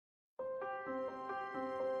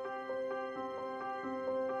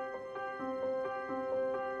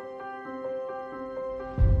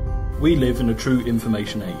We live in a true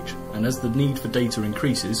information age, and as the need for data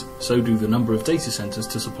increases, so do the number of data centres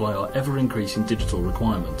to supply our ever-increasing digital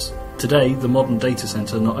requirements. Today, the modern data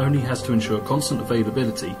centre not only has to ensure constant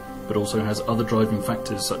availability, but also has other driving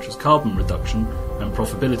factors such as carbon reduction and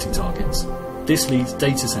profitability targets. This leads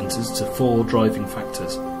data centres to 4 driving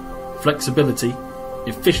factors: flexibility,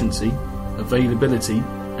 efficiency, availability,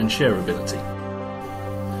 and shareability.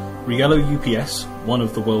 Riello UPS, one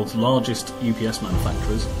of the world's largest UPS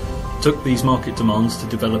manufacturers, took these market demands to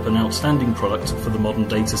develop an outstanding product for the modern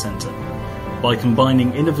data centre by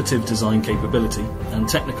combining innovative design capability and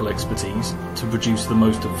technical expertise to produce the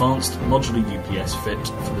most advanced modular UPS fit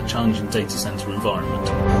for the challenging data centre environment.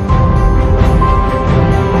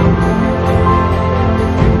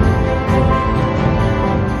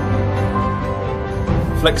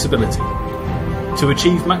 Flexibility. To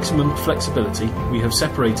achieve maximum flexibility, we have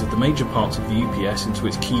separated the major parts of the UPS into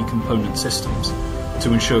its key component systems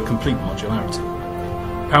to ensure complete modularity.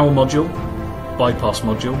 Power module, bypass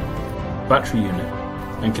module, battery unit,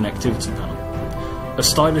 and connectivity panel. A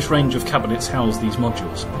stylish range of cabinets house these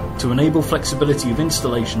modules to enable flexibility of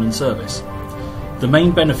installation and service. The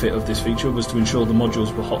main benefit of this feature was to ensure the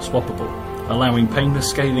modules were hot swappable, allowing painless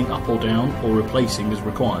scaling up or down or replacing as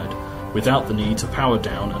required, without the need to power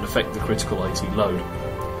down and affect the critical IT load.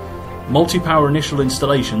 Multi-power initial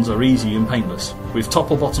installations are easy and painless, with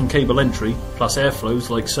top or bottom cable entry plus airflows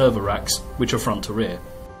like server racks, which are front to rear.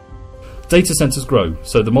 Data centres grow,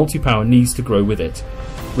 so the multi-power needs to grow with it.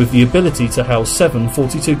 With the ability to house 7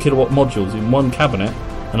 42 kilowatt modules in one cabinet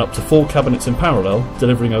and up to 4 cabinets in parallel,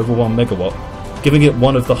 delivering over 1 megawatt, giving it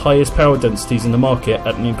one of the highest power densities in the market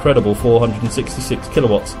at an incredible 466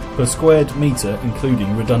 kilowatts per squared metre,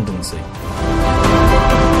 including redundancy.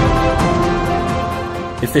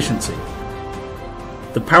 Efficiency.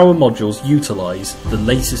 The power modules utilise the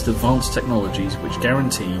latest advanced technologies which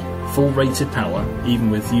guarantee full rated power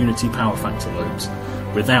even with unity power factor loads,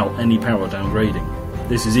 without any power downgrading.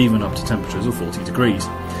 This is even up to temperatures of 40 degrees.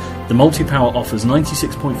 The multi-power offers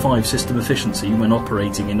 96.5 system efficiency when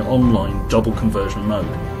operating in online double conversion mode.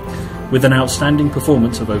 With an outstanding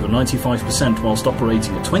performance of over 95% whilst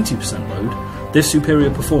operating at 20% load, this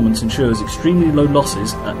superior performance ensures extremely low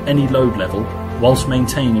losses at any load level whilst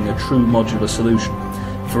maintaining a true modular solution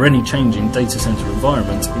for any changing data center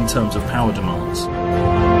environment in terms of power demands.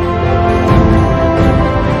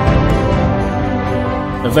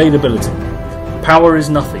 Availability. Power is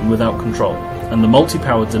nothing without control, and the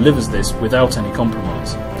multi-power delivers this without any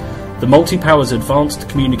compromise. The multi-power's advanced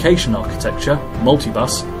communication architecture,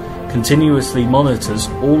 multibus, continuously monitors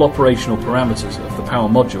all operational parameters of the power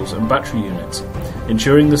modules and battery units,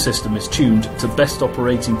 ensuring the system is tuned to best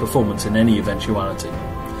operating performance in any eventuality.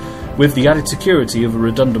 With the added security of a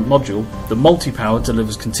redundant module, the multi-power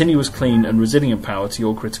delivers continuous clean and resilient power to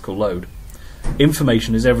your critical load.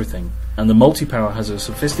 Information is everything, and the multi-power has a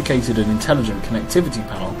sophisticated and intelligent connectivity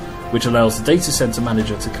panel which allows the data center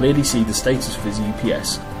manager to clearly see the status of his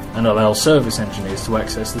UPS and allows service engineers to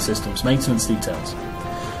access the system's maintenance details.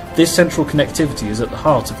 This central connectivity is at the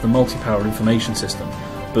heart of the multi-power information system,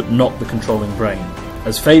 but not the controlling brain,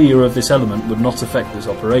 as failure of this element would not affect this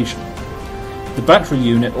operation. The battery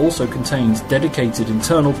unit also contains dedicated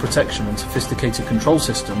internal protection and sophisticated control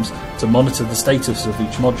systems to monitor the status of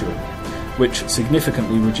each module, which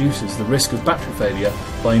significantly reduces the risk of battery failure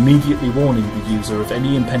by immediately warning the user of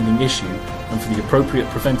any impending issue and for the appropriate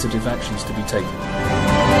preventative actions to be taken.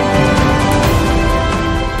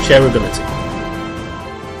 Shareability.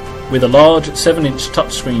 With a large 7-inch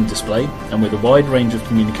touchscreen display and with a wide range of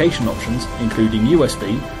communication options including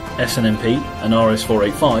USB, SNMP and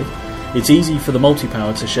RS485, it's easy for the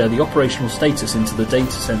multi-power to share the operational status into the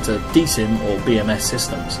data center DSIM or BMS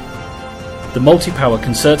systems. The multi-power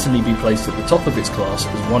can certainly be placed at the top of its class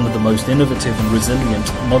as one of the most innovative and resilient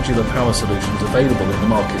modular power solutions available in the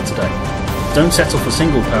market today. Don't settle for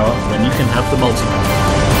single power when you can have the multi-power.